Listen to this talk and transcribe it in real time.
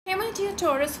Hey my dear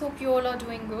Taurus, hope you all are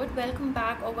doing good. Welcome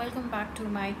back to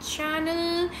my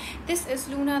channel. This is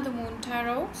Luna the Moon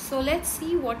Tarot. So let's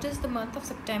see what is the month of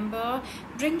September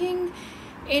bringing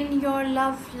in your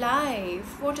love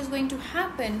life. What is going to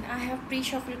happen? I have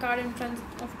pre-shuffle card in front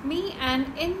of me,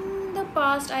 and in the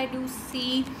past I do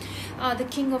see the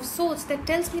King of Swords. That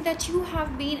tells me that you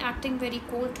have been acting very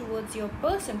cold towards your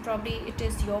person. Probably it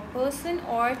is your person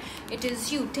or it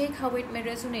is you. Take how it may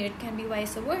resonate. It can be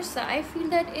vice versa. I feel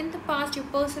that in the past your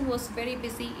person was very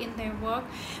busy in their work,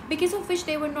 because of which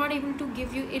they were not able to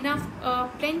give you enough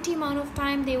plenty amount of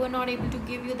time. They were not able to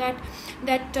give you that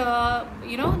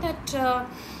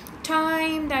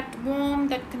time, that warmth,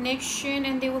 that connection,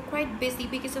 and they were quite busy,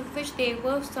 because of which there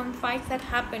were some fights that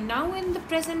happened. Now in the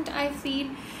present, I feel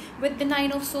with the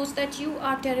Nine of Swords that you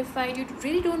are terrified. You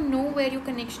really don't know where your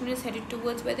connection is headed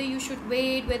towards, whether you should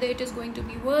wait, whether it is going to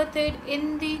be worth it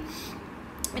in the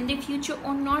future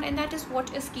or not, and that is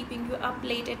what is keeping you up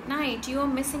late at night. You are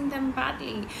missing them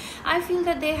badly. I feel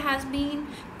that there has been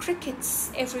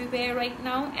crickets everywhere right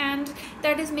now, and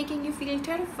that is making you feel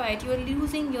terrified. You're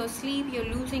losing your sleep, you're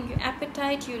losing your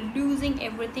appetite, you're losing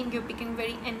everything. You're becoming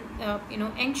very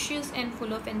anxious and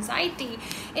full of anxiety.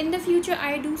 In the future,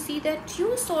 I do see that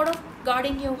you sort of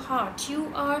guarding your heart.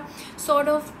 You are sort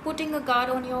of putting a guard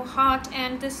on your heart,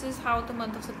 and this is how the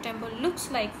month of September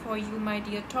looks like for you, my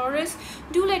dear Taurus.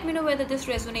 Do let me know whether this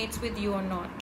resonates with you or not.